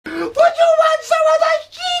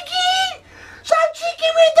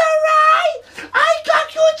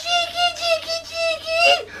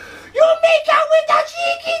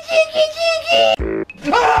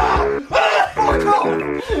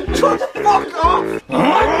off!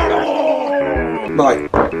 Right.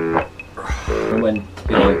 And when, you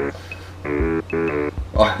know...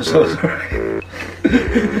 Oh, I'm so sorry.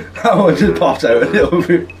 That one just popped out a little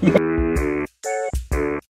bit.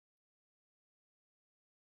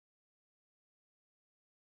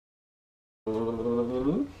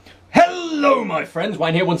 Hello my friends,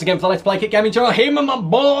 Wayne here once again for the Let's Play Kit Gaming channel. Here with my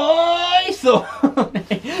boy, so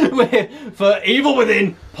we're for Evil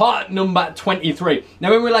Within part number 23.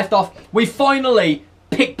 Now when we left off, we finally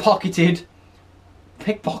pickpocketed.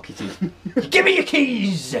 Give me your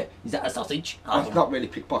keys! Is that a sausage? That's not really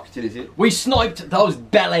pickpocketed, is it? We sniped those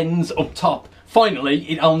bell ends up top. Finally,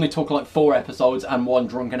 it only took like 4 episodes and 1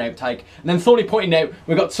 drunken outtake. And then Thorny pointing out,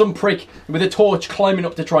 we got some prick with a torch climbing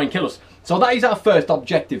up to try and kill us. So that is our first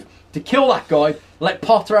objective. To kill that guy, let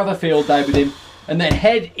Potter have a field day with him, and then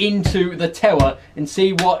head into the tower and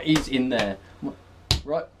see what is in there.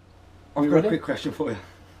 Right? I've got a quick question for you.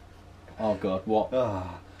 Oh God, what?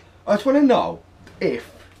 I just want to know if...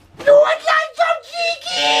 You would like some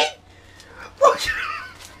chicken? Would you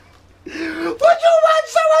want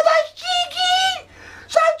some of that chicken?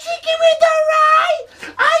 Some chicken with the rye?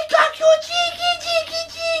 I got your chicken.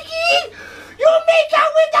 You make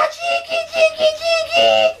out with the chicken.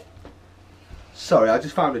 Sorry, I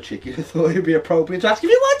just found a chicken. I thought it'd be appropriate to ask if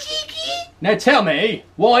you want chicken. Now tell me,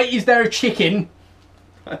 why is there a chicken?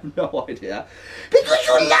 I have no idea. Because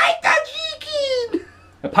you like that chicken.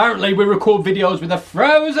 Apparently we record videos with a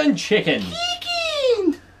frozen chicken.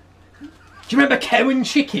 Chicken. Do you remember Cow and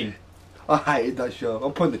Chicken? I hated that show.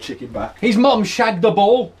 I'm putting the chicken back. His mum shagged the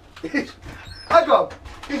ball. Hang on.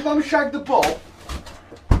 His mum shagged the bull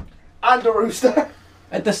and a rooster.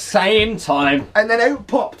 At the same time. And then out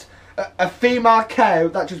popped a female cow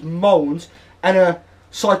that just moans and a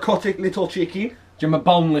psychotic little chicken. Do you remember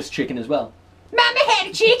boneless chicken as well? Mama had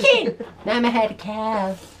a chicken! Mama had a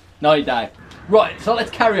cow. No, you died. Right, so let's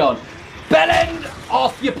carry on. Bell end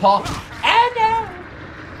off your pot. Oh no!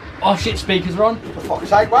 Oh shit, speakers are on. For fuck's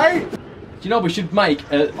sake, Wayne! Do you know we should make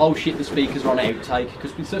a oh shit, the speakers are on outtake?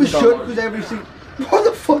 Because we We certainly should, because everything... What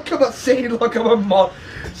the fuck am I saying like I'm a mod?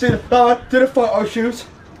 See, did a photo shoot.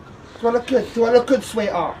 Do I look good? Do I look good,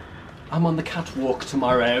 sweetheart? I'm on the catwalk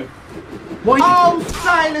tomorrow. Why? Oh,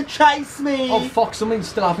 Sailor, chase me! Oh fuck, something's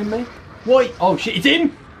still having me. Why? Oh shit, it's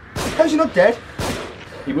him! How's he not dead?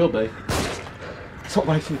 He will be. Stop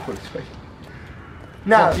waiting for this, mate.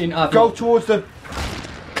 Now, Fucking go towards the...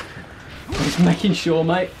 Just making sure,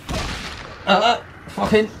 mate. Lads,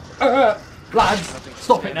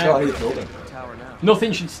 stop it now.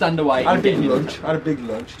 Nothing should stand away. I had a big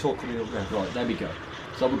lunch. It's all coming up now. Right, there we go.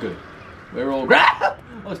 So we're good. We're all...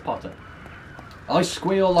 Oh, it's Potter. I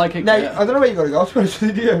squeal like a... Now, I don't know where you got to go, to be honest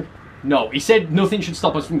with you. No, he said nothing should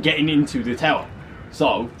stop us from getting into the tower.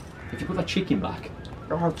 So, if you put that chicken back...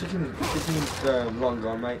 Oh, chicken's long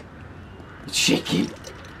gone, mate. Chicken?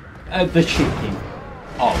 The chicken.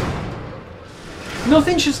 Oh.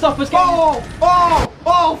 Nothing should stop us getting...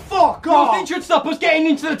 Oh, fuck off! Nothing should stop us getting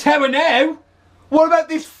into the tower now! What about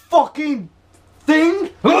this fucking thing?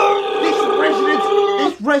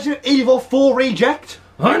 this Resident Evil 4 reject?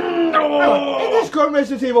 It is going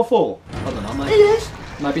Resident Evil 4. I don't know, mate. It is.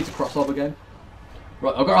 Maybe it's a crossover game.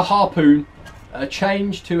 Right, I've got a harpoon, a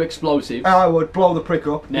change to explosives. I would blow the prick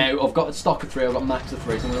up. Now, I've got a stock of 3, I've got max of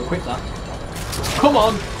 3, so I'm going to equip that. Come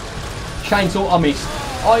on! Chainsaw, I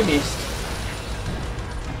missed.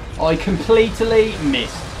 I completely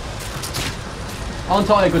missed. Aren't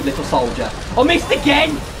I a good little soldier? I missed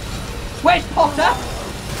again! Where's Potter?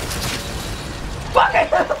 Fuck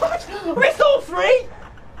it! I missed all 3!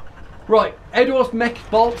 Right, how do I make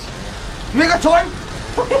bolts? You ain't got time?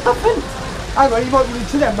 What happened? Hang on, you might lead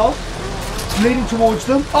to them though. Leading towards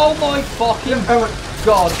them. Oh my fucking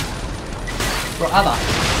God. Right, have that.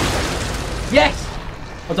 Yes!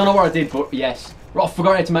 I don't know what I did, but yes. Right, I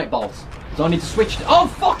forgot how to make bolts. So I need to switch to... Oh,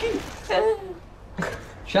 fucking...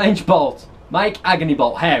 Change bolt. Make agony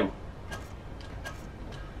bolt. How?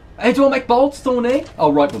 How do I make bolts, Thorny?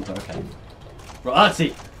 Oh, right bumper, okay. Right, that's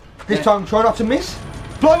it. This time try not to miss.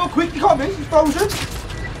 Blow him up quick, you can't miss, he's frozen.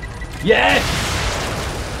 Yes!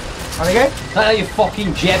 And again. That you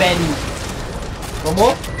fucking jeb end. One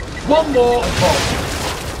more. One more.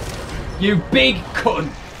 You big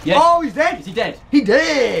cunt. Yes. Oh, he's dead. Is he dead? He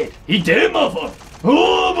did. He did, mother.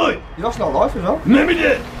 Oh boy. He lost no life as well. Maybe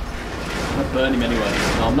did. I'll burn him anyway.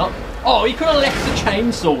 No, I'm not. Oh, he could have left the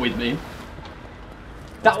chainsaw with me.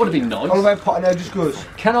 That would have been nice. All about Potter now just goes.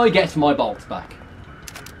 Can I get my bolts back?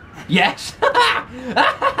 Yes.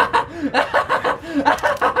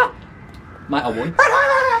 Mate, I won.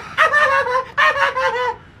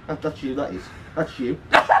 That's you, that is. That's you.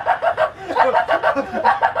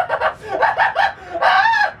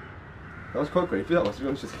 was quite creepy, that was, to be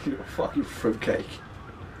honest, just a fucking fruitcake.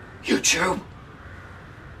 YouTube!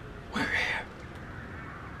 We're here.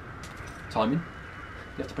 Timing.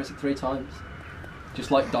 You have to press it 3 times.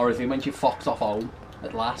 Just like Dorothy when she foxed off home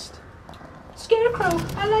at last. Scarecrow,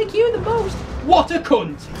 I like you the most. What a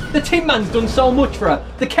cunt! The Tin Man's done so much for her.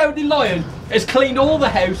 The Cowardly Lion has cleaned all the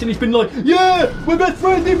house and he's been like, yeah, we're best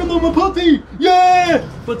friends even though I'm a putty, yeah!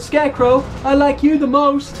 But Scarecrow, I like you the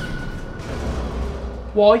most.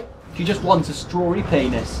 Why? She just wants a strawy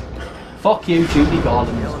penis. Fuck you, Judy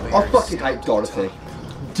Garland. I fucking hate Dorothy.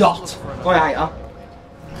 Dot. I hate her.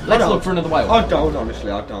 Let's look for another way. I don't,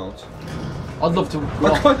 honestly, I don't. I'd love to.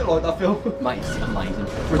 I kind of like that film. Mate, it's amazing.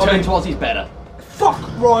 Return to Ozzy's better. Fuck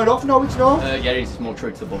right off, no it's not. Yeah, it's more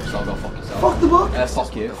true to the book, so I'll go fuck yourself. Fuck the book?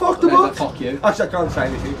 Fuck you. Fuck the book? Fuck you. Actually, I can't say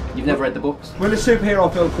anything. You've never read the books? When a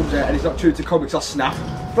superhero film comes out and it's not true to comics, I'll snap.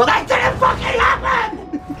 But that didn't fucking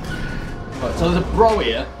happen! Right, so there's a bro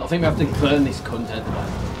here. I think we have to burn this cunt out the way.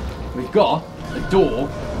 We've got a door.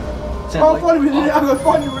 I'm going to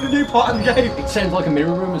find you in a new part of the game. It sounds like a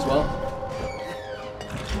mirror room as well.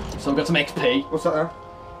 So I've got some XP. What's that there?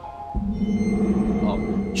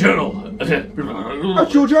 Oh, journal.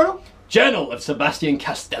 That's your journal? Journal of Sebastian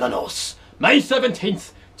Castellanos, May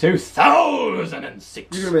 17th, 2006.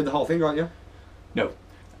 You're going to read the whole thing, aren't you? No.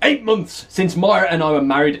 8 months since Myra and I were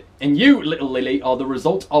married, and you, little Lily, are the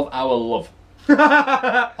result of our love.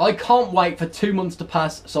 I can't wait for 2 months to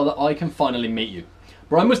pass so that I can finally meet you.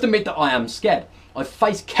 But I must admit that I am scared. I've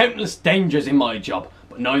faced countless dangers in my job,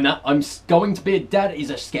 but knowing that I'm going to be a dad is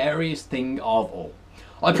the scariest thing of all.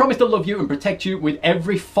 I promise to love you and protect you with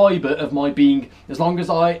every fibre of my being as long as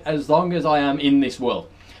I am in this world.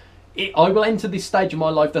 I will enter this stage of my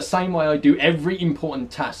life the same way I do every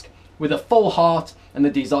important task, with a full heart and the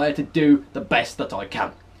desire to do the best that I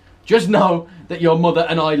can. Just know that your mother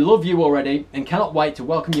and I love you already and cannot wait to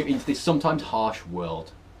welcome you into this sometimes harsh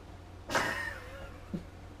world.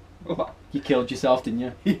 What? You killed yourself, didn't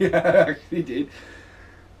you? Yeah, I actually did.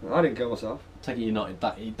 I didn't kill myself. Take it you're not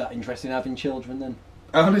that interested in having children then?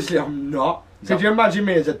 Honestly, I'm not. Could you imagine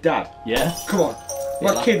me as a dad? Yeah. Come on.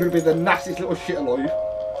 Yeah, My kid would be the nastiest little shit alive.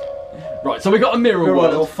 Right, so we got a mirror You're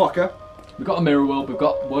world. right, little fucker. We've got a mirror world, we've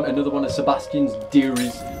got another one of Sebastian's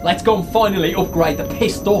dearies. Let's go and finally upgrade the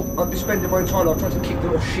pistol. I've been spending my entire life trying to kick the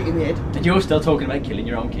little shit in the head. And you're still talking about killing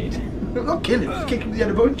your own kid. I'm not killing him, just kick him in the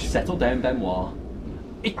head a bunch. Settle down, Benoit.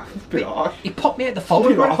 Bit harsh. He popped me at the phone.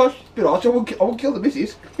 Bit harsh. I won't kill the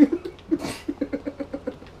missus.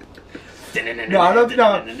 No,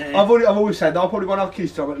 I've always said that I probably won't have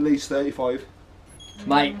kids till I'm at least 35.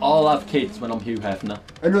 Mate, I'll have kids when I'm Hugh Hefner.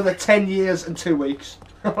 Another 10 years and 2 weeks.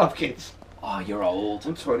 I'll have kids. Oh, you're old.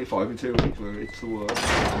 I'm 25 in 2 weeks, man. It's the worst.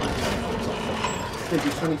 I'll be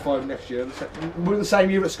 25 next year. We're in the same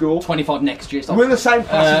year at school. 25 next year. We're in the same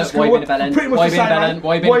class at school. Why you been a bellend? Pretty much Why the you been a same bellend? age.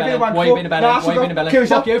 Why you been a bellend? Why you been a bellend? Why you been a bellend?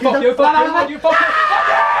 Fuck you, fuck you, fuck you, fuck you, fuck you.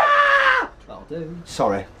 That'll do.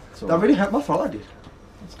 Sorry. That really hurt my throat, I did.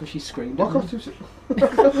 That's because she screamed. I can't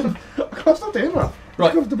stop doing that.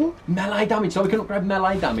 Right. Comfortable. Melee damage, so we can upgrade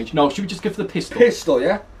melee damage. No, should we just go for the pistol? Pistol,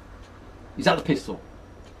 yeah? Is that the pistol?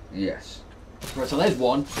 Yes. Right, so there's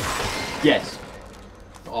one. Yes.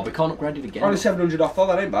 Oh, we can't upgrade it again. Only 700 off though,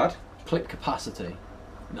 that ain't bad. Clip capacity.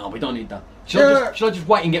 No, we don't need that. Should I just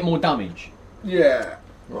wait and get more damage? Yeah.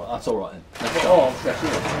 Right, that's alright then. Oh,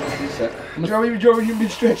 do you know when you've been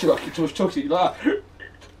stretching like it was tuxy like that?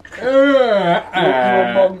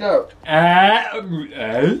 You're bogged out.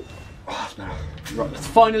 Oh, right, let's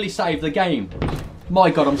finally save the game.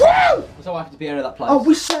 My God, I'm so happy to be out of that place. Oh,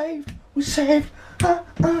 we saved. We saved.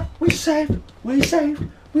 We saved. We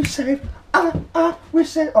saved. We saved. We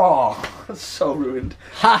saved. Oh, that's so ruined.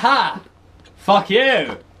 Ha ha! Fuck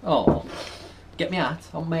you! Oh, get me hat.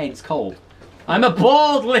 Oh, my head's cold. I'm a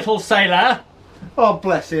bald little sailor. Oh,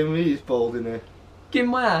 bless him. He's bald, isn't he? Give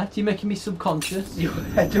me my hat. You're making me subconscious. Your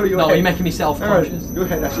head, your no, head. you're making me self-conscious. Your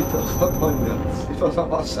head actually feels like my nuts. It feels like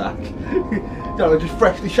my sack. You know, just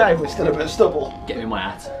freshly shaved with still a bit of stubble. Get me my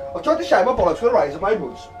hat. I tried to shave my bollocks with a razor made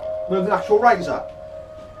once. With an actual razor.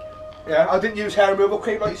 Yeah, I didn't use hair removal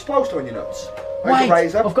cream like you're supposed to on your nuts. I used a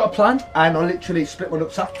razor. I've got a plan. And I literally split my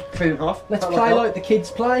nutsack, clean it off. Let's play like the kids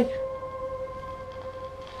play.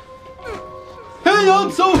 Hey,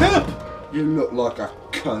 I'm so hip! You look like a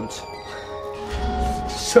cunt.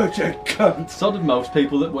 Such a cunt. So did most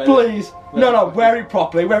people that wear Please. No, wear it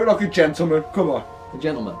properly. Wear it like a gentleman. Come on. A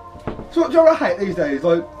gentleman. So, do you know what I hate these days?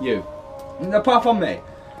 Like, you. Apart from me.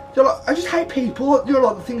 You know, like, I just hate people. You know,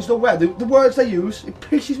 like the things they wear, the words they use. It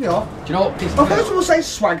pisses me off. Do you know what pisses I've me heard off? someone say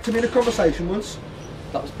swag to me in a conversation once.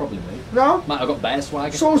 That was probably me. No? Mate, I got bear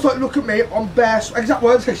swag. Someone's like, look at me, I'm bare swag. Exact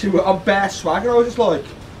words actually were, I'm bare swag. And I was just like,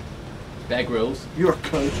 Bear Grylls. You're a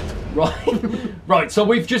cunt. Right. Right, so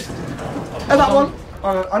we've just... And that one,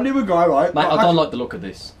 I knew a guy, right? Mate, I don't like the look of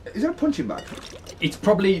this. Is there a punching bag? It's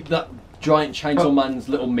probably that giant chainsaw man's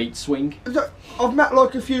little meat swing. I've met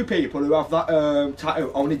like a few people who have that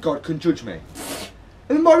tattoo, only God can judge me.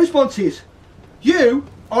 And then my response is, you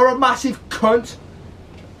are a massive cunt.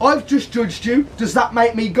 I've just judged you. Does that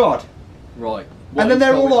make me God? Right. And then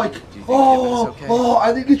they're all like,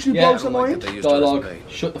 and it literally blows their mind. Dialogue,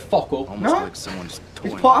 shut the fuck up. Almost No. like someone's It's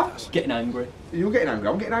toying Potter. with us. Getting angry. You're getting angry,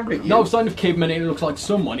 I'm getting angry at you. No sign of Kidman, it looks like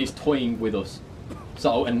someone is toying with us.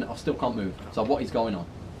 So, and I still can't move. So what is going on?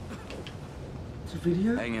 It's a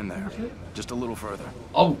video. Hang in there. Just a little further.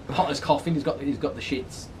 Oh, Potter's coughing, he's got the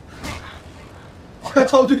shits. I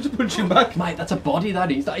told you to punch him back. Mate, that's a body,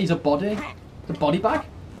 that is. That is a body. The body bag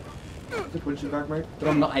The punching bag, mate. that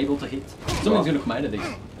I'm not able to hit. Something's going to come out of this.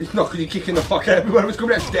 It's not because you're kicking the fuck out everywhere. It's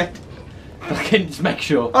coming out dead. I can just make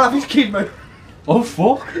sure. I'll have his kid, man. Oh,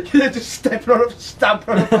 fuck. You're just stepping on him,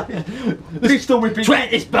 stamping on him. Pistol whipping. Try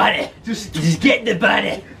this body. Just get the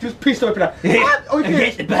body. Just pistol whipping out.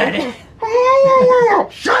 Get the body.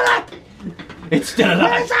 Shut up! It's still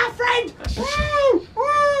alive. Where's our friend?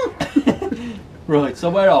 Right, so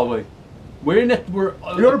where are we? We're in a... You're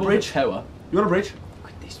on a bridge. Tower. You're on a bridge.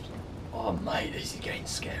 Look at this. Oh, mate, this is getting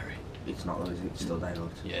scary. It's not though, is it? It's still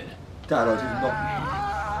daylight. Yeah. Daylight is not.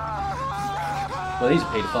 Well, he's a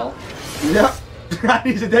paedophile. Yeah. And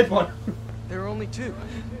he's a dead one. There are only two.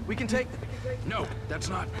 We can take them. No, that's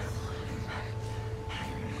not.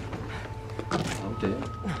 Oh, dear.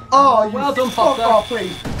 Oh, you Well done, fuck Potter. off,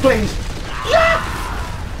 please. Please. Yeah!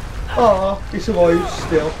 Oh, he survives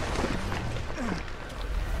still.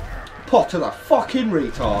 Potter, the fucking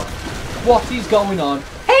retard. What is going on?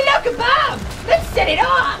 Hey, look, a bomb! Let's set it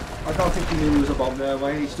off! I don't think he knew there was a bomb there,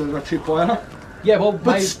 mate. He's still got a tripwire. Yeah, well,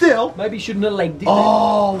 But still. maybe you shouldn't have legged it.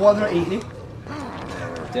 Oh, why they're eating it?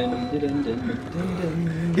 Dun, dun, dun, dun, dun,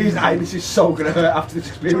 dun. His anus is so gonna hurt after this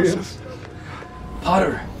experience.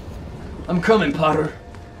 Potter. I'm coming, Potter.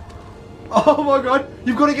 Oh my god,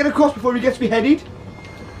 you've got to get across before he gets beheaded.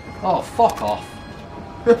 Oh, fuck off.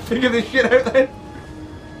 Figure this shit out then.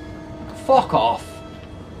 Fuck off.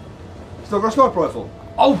 Still got a sniper rifle.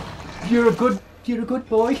 Oh, you're a good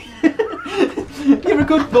boy. You're a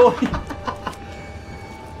good boy.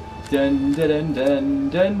 Dun dun dun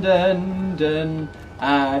dun dun dun.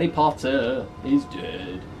 Harry Potter is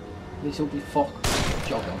dead. This'll be fuck.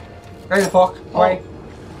 Jog on. Hey the fuck, wait.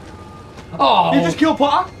 Oh. You just killed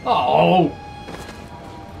Potter? Oh.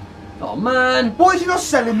 Oh man. Why is he not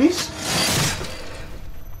selling this?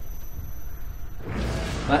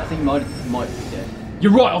 Mate, I think he might be dead.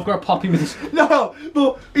 You're right. I've got to pop him with this. No,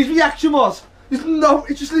 but his reaction was, it's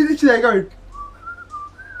just literally there going,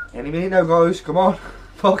 any minute now guys, come on.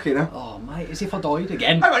 Fucking hell. Oh mate, as if I died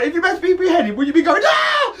again. Hang on, if you meant to be beheaded, would you be going, no!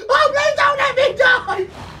 Oh please don't let me die!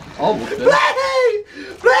 I would do.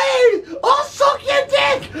 Please! I'll suck your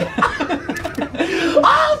dick!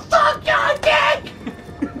 I'll suck your dick!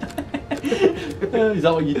 Is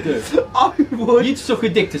that what you'd do? I would. You'd suck a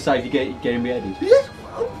dick to save you getting beheaded. Yes,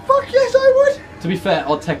 fuck yes I would. To be fair,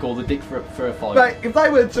 I'd take all the dick for a fight. Right, if they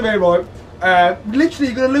went to me, right, literally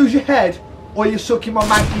you're going to lose your head or you're sucking my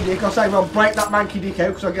manky dick, I'll say, well, break that manky dick out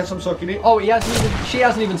because I guess I'm sucking it. Oh, she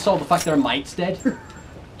hasn't even sold the fact that her mate's dead.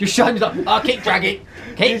 Just showing me like, oh, keep dragging.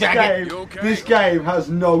 Keep dragging. This game has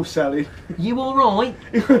no selling. You alright?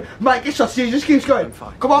 Mate, get shot, he just keeps going.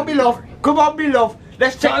 Come on, me love. Come on, me love.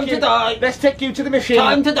 Let's take Time you. to die. Let's take you to the machine.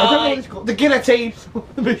 Time to I don't know die. what it's called. The guillotine.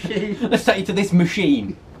 The machine. Let's take you to this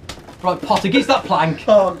machine. Right, Potter, give us that plank.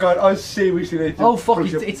 Oh god, I seriously need to. Oh fuck,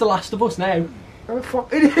 push up. it's The Last of Us now. Oh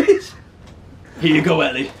fuck, it is. Here you go,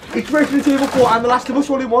 Ellie. It's Resident Evil 4 and The Last of Us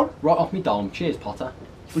all in one. Right off me dome. Cheers, Potter.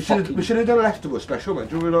 We should have done a Left of Us special, man.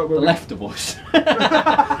 Do you remember The left of us.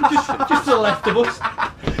 just the left of us.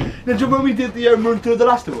 Now, do you remember when we did the run through The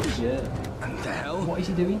Last of Us? Yeah. What the hell? What is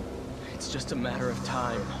he doing? It's just a matter of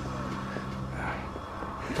time.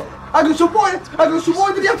 I got some why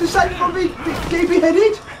did you have to save from me getting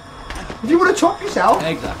beheaded? If you want to chop yourself.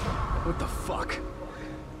 Exactly. What the fuck?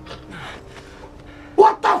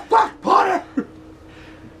 What the fuck, Potter?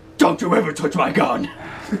 Don't you ever touch my gun.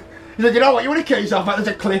 He said, you know what, you want to kill yourself, mate, there's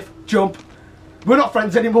a cliff, jump. We're not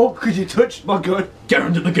friends anymore because you touched my gun. Get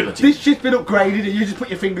under the guillotine. This shit's been upgraded and you just put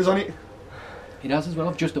your fingers on it. It has as well.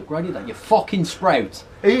 I've just upgraded that. You fucking sprout.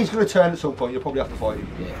 He's going to turn at some point, you'll probably have to fight him.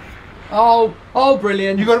 Yeah. Oh,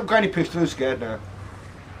 brilliant. You got an upgraded pistol, who's scared now.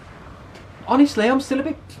 Honestly, I'm still a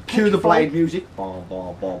bit... Cue the blade music.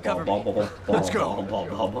 Let's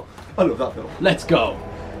go. I love that film. Let's go.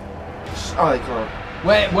 Oh, God.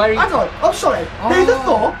 Where are you... Hang on, I'm sorry. Here's the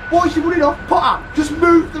thought. Why is he running off? Potter, just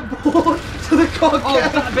move the board. Oh,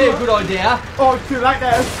 that'd be a good idea. Oh, it's too late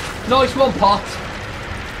now. Nice one, Pot.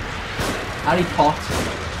 Harry Pot.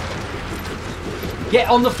 Get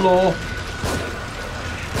on the floor.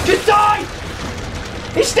 Just die!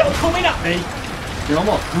 He's still coming at me. You know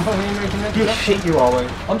what? Just shit you are,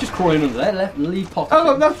 mate. I'm just crawling under there. Leave Pot. Hang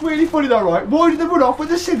on, that's really funny though, right? Why did they run off with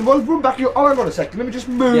the cinemas? Run back. Oh, hang on a second. Let me just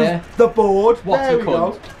move the board. What there a we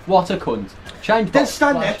cunt. go. What a cunt. Change Then box.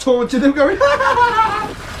 stand there, taunting them, going,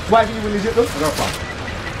 waving your willies at them. I got a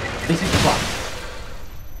plan. This is the plan.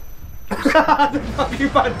 The fucking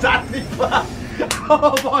fantastic plan.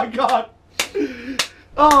 Oh my god.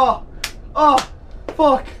 Oh,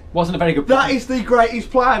 fuck. Wasn't a very good plan. That is the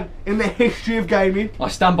greatest plan in the history of gaming. I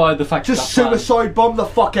stand by the fact Just that suicide bomb the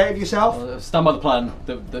fuck out of yourself. stand by the plan.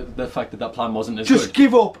 The fact that plan wasn't as Just good.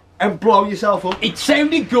 give up and blow yourself up. It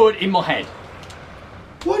sounded good in my head.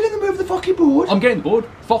 Why didn't they move the fucking board? I'm getting the board.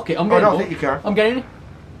 Fuck it. I'm getting I the don't board. think you can. I'm getting it.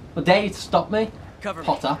 I dare you to stop me. Cover me.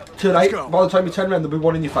 Potter. Too late. go. By the time you turn around, there'll be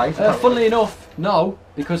one in your face. Funnily enough, no,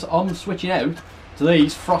 because I'm switching out to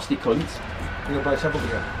these frosty cunts. You're gonna blow yourself up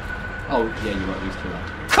again. Oh, yeah, you're right, these two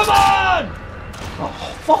are. Come on!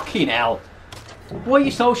 Oh, fucking hell. Why are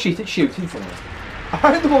you so shit at shooting for me?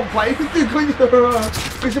 I ain't the one playing.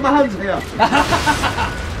 It's in my hands here.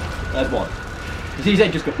 There's one. You see his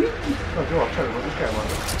head just go... Oh, go on, tell me what this game was.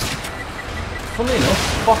 Funnily enough,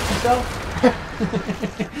 fuck yourself.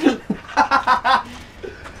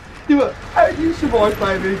 Yeah, but how do you survive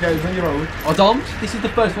playing video games on your own? I don't. This is the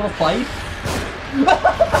first one I've played.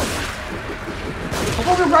 I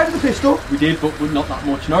thought we were riding the pistol. We did, but not that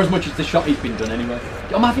much. Not as much as the shot he's been done anyway.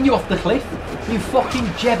 I'm having you off the cliff. You fucking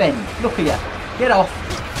jebend. Look at you. Get off.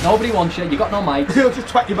 Nobody wants you. You got no mates. He'll just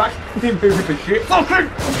twat you back. You're moving for shit. Fucking!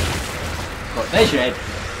 Look, there's your head.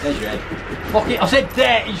 There's your head. Fuck it. I said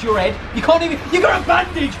there is your head. You can't even... You got a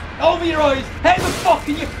bandage over your eyes. How the fuck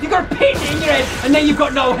are you... You got a pin in your head and then you've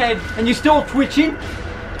got no head and you're still twitching?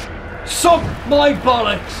 Suck my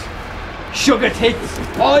bollocks. Sugar tits.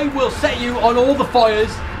 I will set you on all the fires.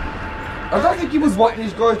 I don't think you would want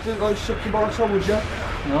these guys to like suck your bollocks on, would you?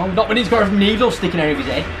 No, not when he's got a needle sticking out of his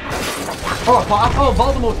head. Oh, Potter. Oh,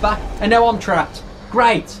 Voldemort's back, and now I'm trapped.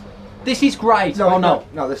 Great. This is great. No, oh no.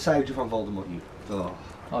 No, they saved you from Voldemort, you. Oh.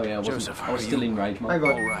 Oh yeah, I wasn't. Joseph, I was are still you- in rage, man. Hang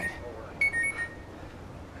on. All right.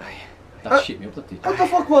 That shit me up, that did. What the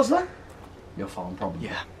fuck was that? Your phone, probably.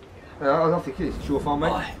 Yeah. I don't think it is. It's your phone,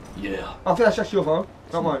 mate. Aye. Yeah. I think that's just your phone,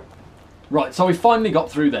 not mine. Right, so we finally got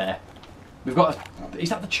through there. We've got. Is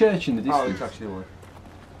that the church in the Oh, distance? it's actually mine.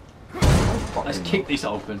 Let's kick this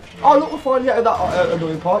open. Oh, look, we're finally out of that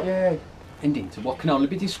annoying part, yeah. And into what can only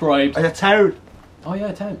be described. It's a town. Oh yeah,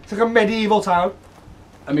 a town. It's like a medieval town.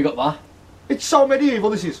 And we got that. It's so medieval,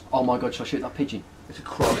 this is. Oh my god, shall I shoot that pigeon? It's a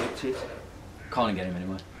crow, it's it. Can't get him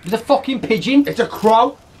anyway. There's a fucking pigeon. It's a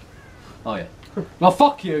crow. Oh yeah. Well,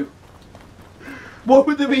 fuck you. Why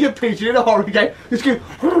would there be a pigeon in a horror game? It's going.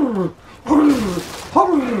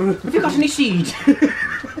 Have you got any seed?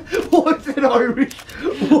 Why is it Irish?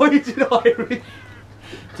 Why is it Irish?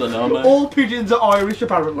 Don't know, man. All pigeons are Irish,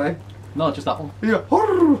 apparently. No, just that one. You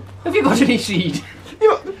go, Have you got any seed? you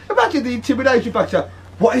know, imagine the intimidation factor.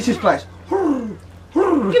 What is this place?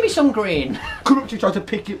 Give me some grain. Come up to you, trying to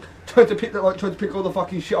pick all the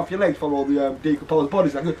fucking shit off your legs from all the decomposed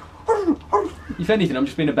bodies. Like, If anything, I'm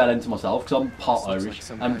just being a bellend to myself because I'm part Seems Irish, like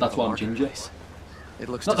some and kind that's of why I'm market ginger. place. It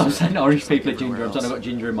looks Not that I'm deserted. saying Irish people are Everywhere ginger, I'm saying I've else. got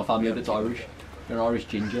ginger in my family that's Irish. You're an Irish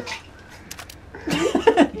ginger.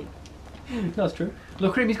 That's true.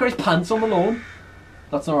 Look at him, he's got his pants on the lawn.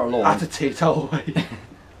 That's not our lawn. That's a tea towel, mate.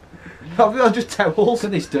 They're just towels. Look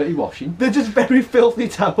at this dirty washing. They're just very filthy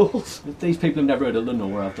towels. These people have never heard of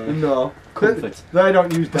Lenore, have they? No. Comfort. They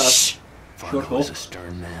don't use that. Shh! Father Shut was up. a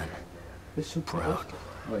stern man, It's so proud,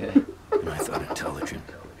 Oh yeah. and I thought intelligent.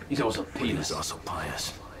 He's also But he was penis. also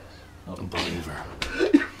pious, Oh. a believer.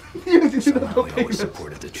 You didn't Somehow know he always penis.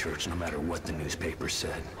 supported the church no matter what the newspaper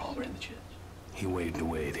said. Oh, we're in the church. He waved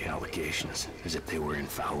away the allegations as if they were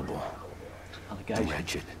infallible. The Allegation.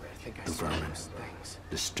 wretched, I think I the saw vermin, those things.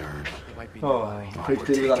 the stern, It might be Oh, nearby. all preach were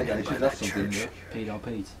dealing with taken in by allegations, that that's something. church. Pedo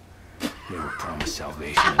Pete. They were promised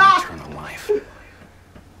salvation and eternal life.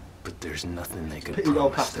 But there's nothing they could Pedo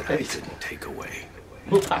promise Pastor that I Pete. couldn't take away.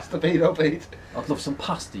 We'll pass the pedo, Pete. I'd love some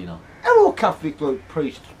pasta, you know. Are all Catholic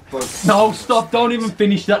priests? No, stop, don't even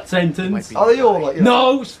finish that Might sentence. be Are they all like?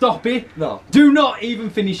 No, stop it. No. Do not even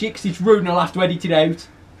finish it because it's rude and I'll have to edit it out.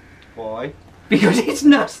 Why? Because it's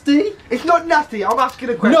nasty. It's not nasty. I'm asking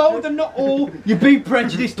a question. No, they're not all. You're being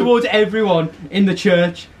prejudiced towards everyone in the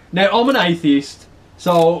church. Now, I'm an atheist,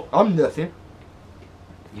 so... I'm nothing.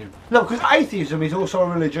 You- No, because atheism is also a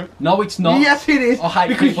religion. No, it's not. Yes, it is. I hate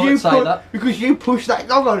because people you that say that. Because you push that.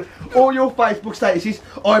 Hold on. all your Facebook statuses,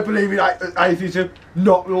 I believe in atheism,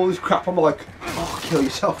 not all this crap. I'm like, oh, kill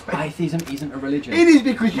yourself, mate. Atheism isn't a religion. It is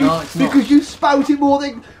because you spout it more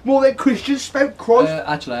than Christians spout Christ.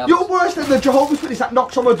 Actually, you're worse than the Jehovah's Witness that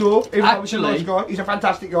knocks on my door. Actually, he's a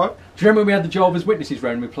fantastic guy. Do you remember when we had the Jehovah's Witnesses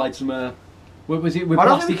round and we played some, what was it, with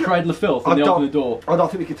Plastic Cradle of Filth and they opened the door? I don't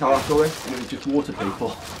think we can tell that story. And it was just water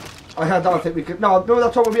people. I don't think we could. No,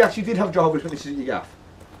 that time when we actually did have Jehovah's Witnesses at your gaff.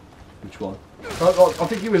 Which one? I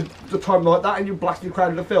think it was the time like that and you blasted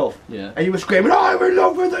Cradle of Filth. Yeah. And you were screaming, I'm in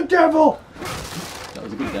love with the devil! That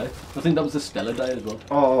was a good day. I think that was a stellar day as well.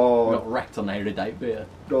 Oh. We got wrecked on there today, beer.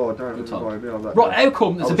 Oh, don't remind me of that. Right, how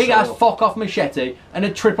come there's a big ass fuck off machete and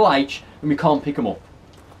a Triple H and we can't pick him up?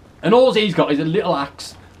 And all he's got is a little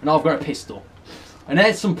axe and I've got a pistol. And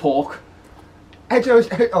there's some pork.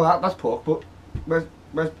 Oh, that's pork, but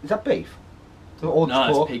is that beef? No,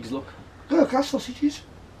 it's pigs, look. Look, that's sausages.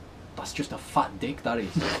 That's just a fat dick, that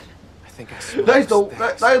is. I think I smell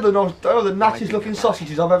They're the nastiest looking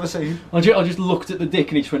sausages I've ever seen. I just looked at the dick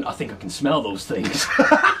and he just went, I think I can smell those things.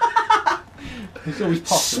 It's always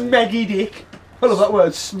possible. Smeggy dick. I love that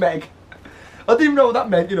word, smeg. I didn't even know what that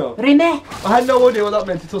meant, you know. Rime. I had no idea what that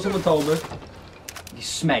meant until someone told me. You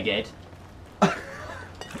smeghead. I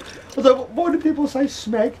was like, why do people say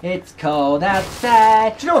smeg? It's cold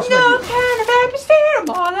outside. Do you know what smeg No is? kind of atmosphere, I'm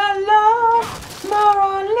all alone. More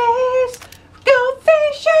or less. Go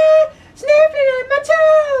fishing, sniffling at my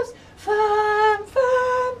toes. Fun,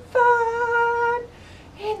 fun, fun.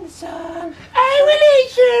 In the sun. I will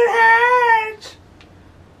eat your heart.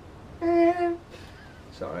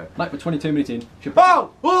 Sorry. Mate, we're 22 minutes in.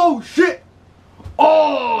 Oh shit!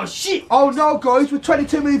 Oh shit! Oh no, guys, we're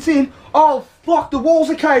 22 minutes in. Oh fuck, the walls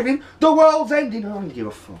are caving. The world's ending. I don't give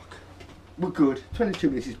a fuck. We're good. 22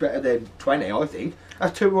 minutes is better than 20, I think.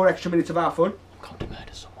 That's 2 more extra minutes of our fun. Can't we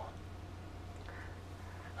murder someone?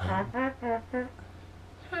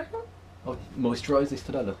 Oh, moisturise this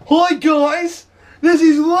today, look. Hi guys, this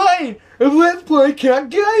is Wayne of Let's Play Cat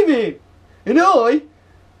Gaming, and I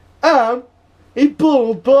am a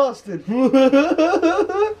bald bastard.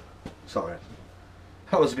 Sorry,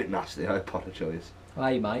 that was a bit nasty. I apologise.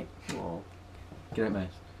 Hey mate. Oh. Get out, mate.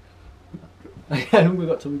 We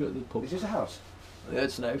got to the pub. Is this a house? Yeah,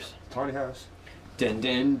 it's nice. Tiny house. Dun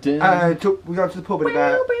dun dun. We're going to the pub in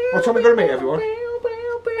about. What time are we going to meet everyone?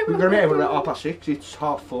 We're going to meet everyone at 6:30. It's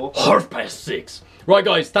 4:30. 6:30. Right,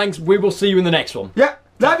 guys. Thanks. We will see you in the next one. Yeah.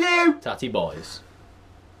 Love you. Tatty boys.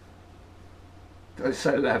 I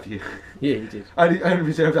said love you. Yeah, you did. I only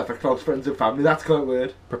reserve that for close friends and family. That's quite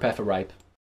weird. Prepare for rape.